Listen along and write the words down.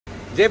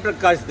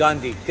Jayaprakash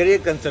Gandhi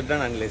career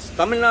consultant analyst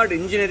Tamil Nadu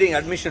engineering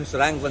admissions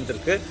rank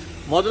வந்திருக்கு.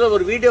 முதல்ல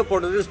ஒரு வீடியோ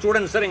போடுறது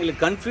ஸ்டூடெண்ட்ஸ் சார்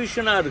எங்களுக்கு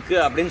கன்ஃபியூஷனாக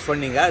இருக்குது அப்படின்னு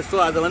சொன்னீங்க. ஸோ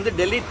அதை வந்து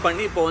டெலீட்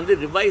பண்ணி இப்போ வந்து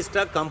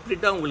ரிவைஸ்டாக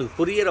கம்ப்ளீட்டாக உங்களுக்கு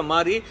புரிகிற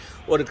மாதிரி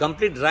ஒரு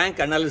கம்ப்ளீட்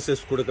ரேங்க்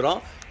அனாலிசிஸ் கொடுக்குறோம்.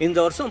 இந்த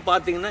வருஷம்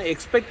பார்த்தீங்கன்னா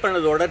எக்ஸ்பெக்ட்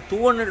பண்ணதோட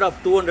 200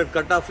 ஆஃப் 200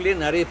 கட் ஆஃப்லேயே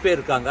நிறைய பேர்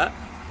இருக்காங்க.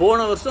 போன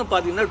வருஷம்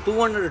பார்த்தீங்கன்னா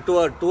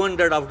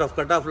 200 அவுட் ஆஃப்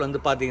கட் ஆஃபில்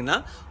வந்து பார்த்தீங்கன்னா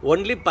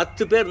ஒன்லி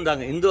 10 பேர்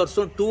இருந்தாங்க. இந்த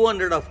வருஷம்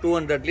 200 ஆஃப்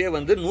 200லேயே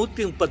வந்து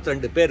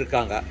 132 பேர்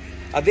இருக்காங்க.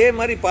 அதே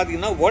மாதிரி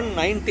பார்த்தீங்கன்னா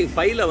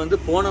 195ல் வந்து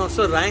போன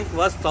வருஷம் ரேங்க்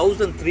வாஸ்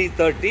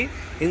 1330,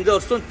 இந்த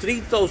வருஷம்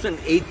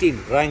 3018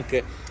 ரேங்க்கு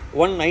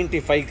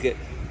 195க்கு.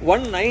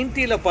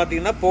 190ல்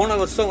பார்த்தீங்கன்னா போன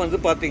வருஷம் வந்து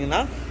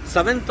பார்த்தீங்கன்னா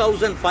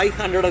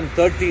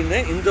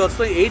 7513, இந்த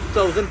வருஷம்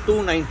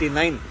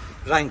 8299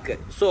 ரேங்க்கு.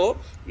 ஸோ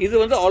இது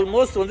வந்து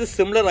ஆல்மோஸ்ட் வந்து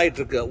சிமிலர் ஆகிட்டு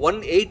இருக்கு.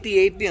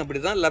 188 அப்படி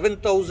தான்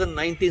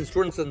 11,019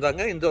 ஸ்டூடெண்ட்ஸ்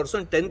இருந்தாங்க, இந்த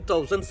வருஷம்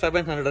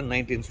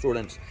 10,719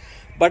 ஸ்டூடெண்ட்ஸ்.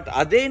 பட்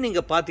அதே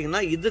நீங்கள்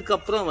பார்த்தீங்கன்னா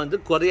இதுக்கப்புறம் வந்து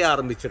குறைய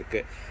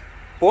ஆரம்பிச்சிருக்கு.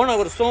 போன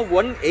வருஷம்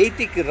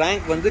 180க்கு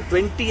ரேங்க் வந்து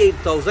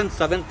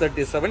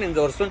 28,737, இந்த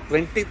வருஷம்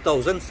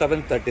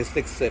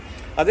 20,736.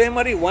 அதே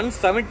மாதிரி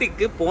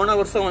 170க்கு போன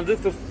வருஷம் வந்து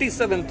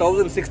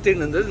 57,016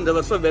 இருந்தது, இந்த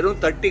வருஷம் வெறும்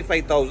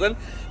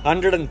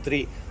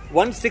 35,103.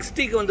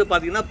 160க்கு வந்து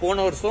பார்த்தீங்கன்னா போன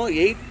வருஷம்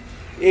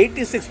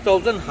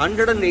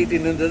 86,118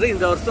 இருந்தது,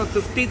 இந்த வருஷம்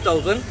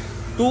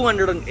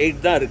 50,208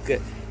 தான்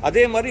இருக்குது.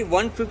 அதே மாதிரி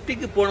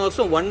 150க்கு போன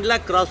வருஷம் 1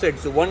 lakh கிராஸ்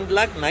ஆயிடுச்சு,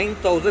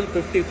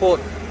 1,09,054.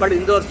 பட்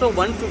இந்த வருஷம்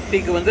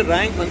 150க்கு வந்து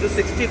ரேங்க் வந்து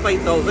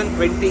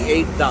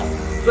 65,028 தான்.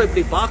 ஸோ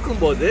இப்படி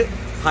பார்க்கும்போது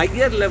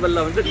ஹையர்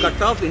லெவலில் வந்து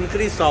கட் ஆஃப்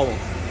இன்க்ரீஸ்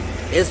ஆகும்.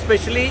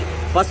 எஸ்பெஷலி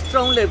ஃபர்ஸ்ட்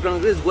ரவுண்டில்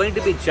இருக்கிறவங்க is going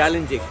to be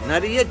challenging.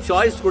 நிறைய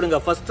சாய்ஸ் கொடுங்க.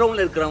 ஃபர்ஸ்ட்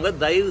ரவுண்டில் இருக்கிறவங்க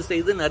தயவு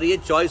செய்து நிறைய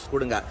சாய்ஸ்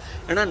கொடுங்க.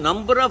 ஏன்னா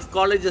number of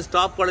colleges,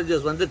 top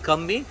colleges வந்து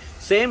கம்மி.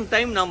 சேம்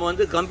டைம் நம்ம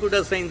வந்து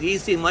கம்ப்யூட்டர் சயின்ஸ்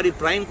ஈஸி மாதிரி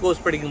ப்ரைம்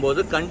கோர்ஸ் படிக்கும்போது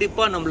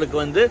கண்டிப்பாக நம்மளுக்கு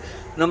வந்து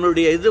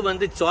நம்மளுடைய இது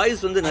வந்து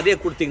சாய்ஸ் வந்து நிறைய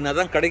கொடுத்தீங்கன்னா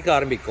தான் கிடைக்க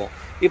ஆரம்பிக்கும்.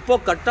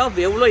 இப்போது கட் ஆஃப்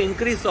எவ்வளோ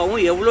இன்க்ரீஸ்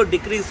ஆகும், எவ்வளோ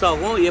டிக்ரீஸ்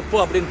ஆகும் எப்போ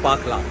அப்படின்னு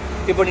பார்க்கலாம்.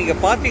 இப்போ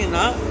நீங்கள்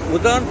பார்த்தீங்கன்னா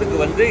உதாரணத்துக்கு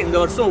வந்து இந்த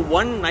வருஷம்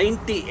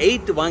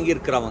 198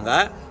 வாங்கியிருக்கிறவங்க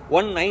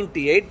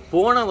 198,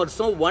 போன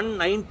வருஷம்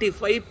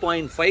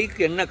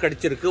 195.5க்கு என்ன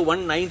கிடைச்சிருக்கு,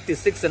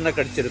 196 என்ன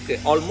கிடைச்சிருக்கு,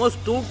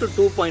 ஆல்மோஸ்ட் 2 to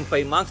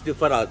 2.5 மார்க்ஸ்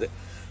டிஃபர் ஆகுது.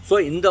 ஸோ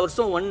இந்த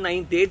வருஷம்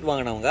 198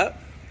 வாங்கினவங்க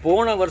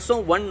போன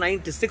வருஷம்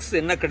 196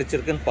 என்ன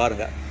கிடைச்சிருக்குன்னு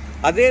பாருங்க.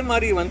 அதே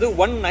மாதிரி வந்து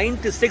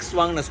 196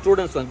 வாங்கின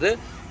ஸ்டூடெண்ட்ஸ் வந்து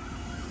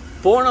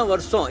போன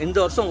வருஷம் இந்த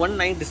வருஷம்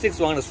 196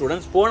 வாங்கின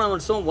ஸ்டூடெண்ட்ஸ் போன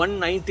வருஷம்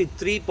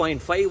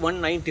 193.5,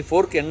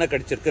 194க்கு என்ன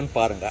கிடைச்சிருக்குன்னு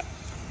பாருங்க.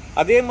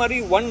 அதே மாதிரி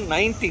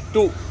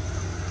 192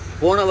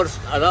 போன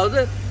வருஷம், அதாவது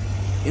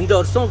இந்த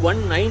வருஷம்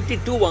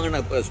 192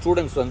 வாங்கின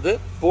ஸ்டூடெண்ட்ஸ் வந்து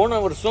போன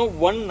வருஷம்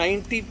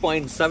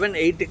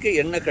 190.78க்கு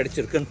என்ன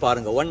கிடைச்சிருக்குன்னு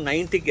பாருங்க,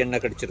 190க்கு என்ன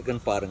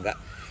கிடைச்சிருக்குன்னு பாருங்க.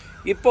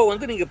 இப்போ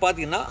வந்து நீங்க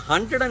பாத்தீங்கன்னா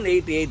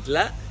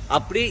 188ல்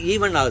அப்படியே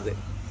ஈவன் ஆகுது.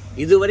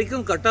 இது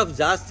வரைக்கும் கட் ஆஃப்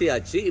ஜாஸ்தி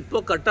ஆச்சு, இப்போ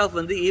கட் ஆஃப்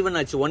வந்து ஈவன்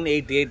ஆச்சு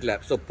 188ல்.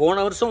 ஸோ போன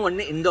வருஷம்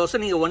இந்த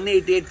வருஷம் நீங்கள்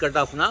 188 கட்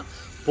ஆஃப்னா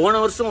போன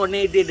வருஷம்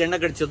 188 என்ன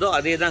கிடைச்சதோ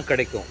அதே தான்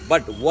கிடைக்கும்.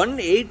 பட்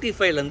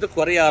 185லேருந்து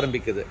குறைய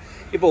ஆரம்பிக்குது.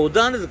 இப்போ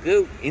உதாரணத்துக்கு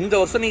இந்த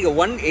வருஷம் நீங்கள்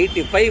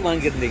 185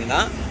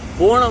 வாங்கியிருந்தீங்கன்னா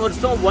போன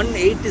வருஷம்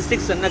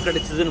 186 என்ன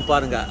கிடைச்சதுன்னு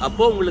பாருங்கள்.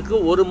 அப்போது உங்களுக்கு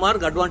 1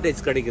 மார்க்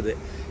அட்வான்டேஜ் கிடைக்குது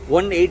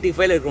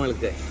 185ல்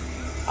இருக்கிறவங்களுக்கு.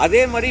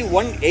 அதே மாதிரி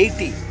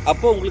 180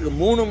 அப்போது உங்களுக்கு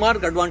 3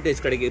 மார்க்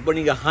அட்வான்டேஜ் கிடைக்குது. இப்போ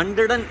நீங்கள்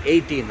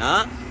 180னா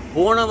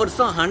போன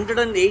வருஷம்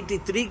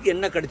 183க்கு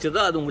என்ன கிடைச்சதோ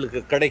அது உங்களுக்கு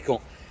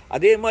கிடைக்கும்.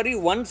 அதே மாதிரி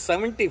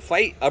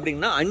 175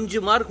 அப்படின்னா 5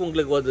 மார்க்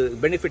உங்களுக்கு ஒரு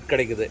பெனிஃபிட்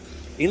கிடைக்குது.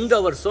 இந்த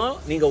வருஷம்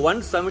நீங்கள்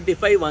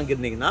 175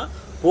 வாங்கியிருந்தீங்கன்னா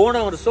போன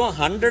வருஷம்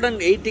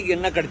 180க்கு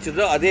என்ன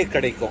கிடைச்சதோ அதே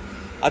கிடைக்கும்.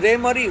 அதே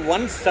மாதிரி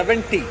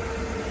 170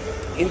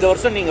 இந்த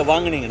வருஷம் நீங்கள்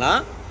வாங்கினீங்கன்னா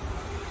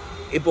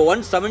இப்போ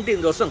 170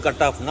 இந்த வருஷம்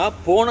கட் ஆஃப்னா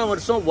போன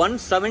வருஷம்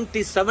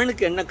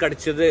 177க்கு என்ன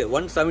கிடைச்சது,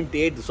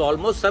 178. ஸோ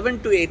ஆல்மோஸ்ட் 7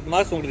 to 8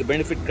 மார்க்ஸ் உங்களுக்கு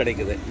பெனிஃபிட்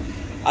கிடைக்குது.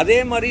 அதே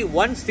மாதிரி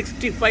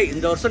 165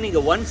 இந்த வருஷம்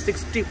நீங்கள்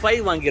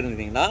 165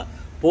 வாங்கியிருந்தீங்கன்னா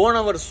போன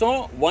வருஷம்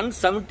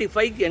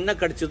 175க்கு என்ன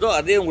கிடைச்சதோ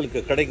அதே உங்களுக்கு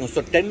கிடைக்கும்.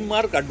 ஸோ 10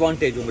 மார்க்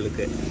அட்வான்டேஜ்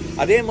உங்களுக்கு.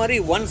 அதே மாதிரி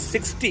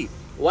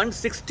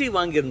 160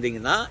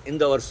 வாங்கியிருந்தீங்கன்னா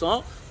இந்த வருஷம்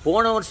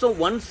போன வருஷம்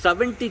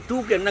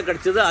 172க்கு என்ன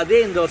கிடைச்சதோ அதே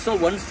இந்த வருஷம்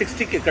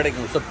 160க்கு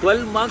கிடைக்கும். ஸோ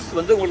 12 மார்க்ஸ்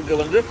வந்து உங்களுக்கு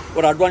வந்து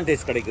ஒரு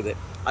அட்வான்டேஜ் கிடைக்குது.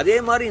 அதே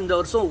மாதிரி இந்த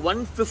வருஷம்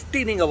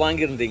 150 நீங்கள்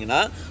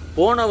வாங்கியிருந்தீங்கன்னா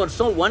போன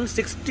வருஷம்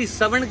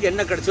 167க்கு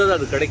என்ன கிடைச்சதோ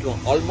அது கிடைக்கும்.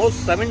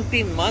 ஆல்மோஸ்ட்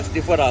 17 மார்க்ஸ்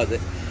டிஃபர் ஆகுது.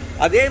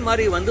 அதே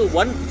மாதிரி வந்து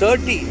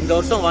 130 இந்த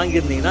வருஷம்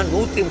வாங்கியிருந்தீங்கன்னா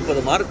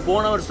 130 மார்க்,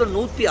 போன வருஷம்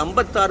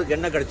 156க்கு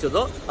என்ன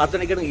கிடைச்சதோ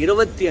அத்தனைக்கு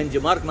 25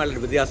 மார்க்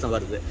மேலே வித்தியாசம்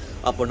வருது.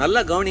 அப்போ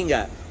நல்லா கவனிங்க,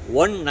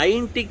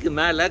 190க்கு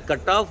மேலே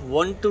கட் ஆஃப்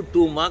 1 to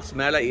 2 மார்க்ஸ்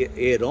மேலே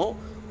ஏறும்.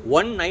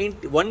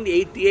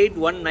 188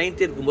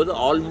 190 இருக்கும்போது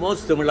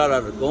ஆல்மோஸ்ட்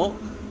சிமிலராக இருக்கும்.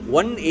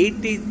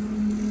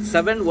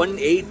 187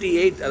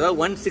 188 அதாவது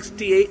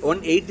 168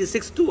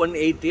 186 to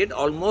 188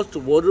 ஆல்மோஸ்ட்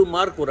 1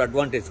 மார்க் ஒரு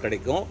அட்வான்டேஜ்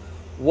கிடைக்கும்.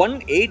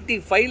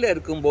 185ல்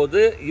இருக்கும்போது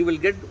you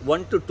will get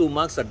 1 to 2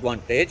 marks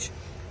advantage.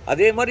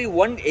 அதே மாதிரி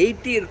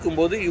 180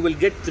 இருக்கும்போது you will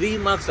get 3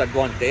 marks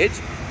advantage.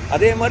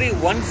 அதே மாதிரி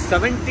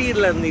 170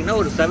 இருந்தீங்கன்னா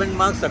ஒரு 7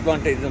 மார்க்ஸ்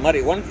அட்வான்டேஜ். இந்த மாதிரி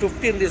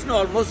 150 இருந்துச்சுன்னா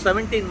ஆல்மோஸ்ட்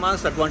 17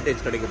 மார்க்ஸ்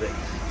அட்வான்டேஜ் கிடைக்குது.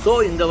 ஸோ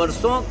இந்த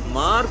வருஷம்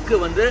மார்க்கு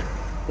வந்து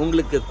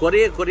உங்களுக்கு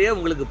குறைய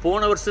உங்களுக்கு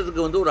போன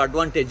வருஷத்துக்கு வந்து ஒரு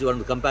அட்வான்டேஜ்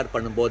வந்து கம்பேர்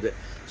பண்ணும்போது.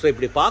 ஸோ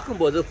இப்படி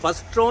பார்க்கும்போது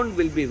first round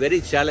will be very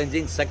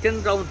challenging.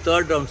 Second round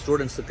third round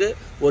ஸ்டூடெண்ட்ஸுக்கு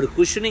ஒரு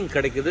குஷனிங்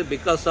கிடைக்குது.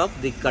 Because of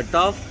the cut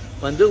off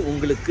வந்து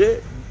உங்களுக்கு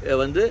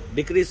வந்து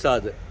டிக்ரீஸ்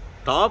ஆகுது.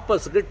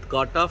 டாப்பர்ஸுக்கு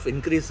கட் ஆஃப்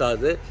இன்க்ரீஸ்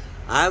ஆகுது.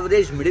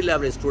 ஆவரேஜ் மிடில்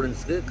ஆவரேஜ்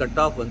ஸ்டூடெண்ட்ஸ்க்கு கட்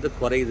ஆஃப் வந்து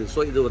குறையுது. ஸோ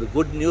இது ஒரு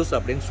குட் நியூஸ்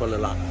அப்படின்னு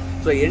சொல்லலாம்.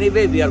 So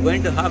anyway we are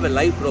going to have a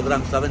live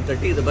program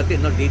 7:30. இதை பற்றி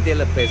இன்னும்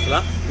டீட்டெயிலாக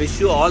பேசலாம்.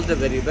 Wish you all the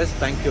very best.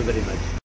 Thank you very much.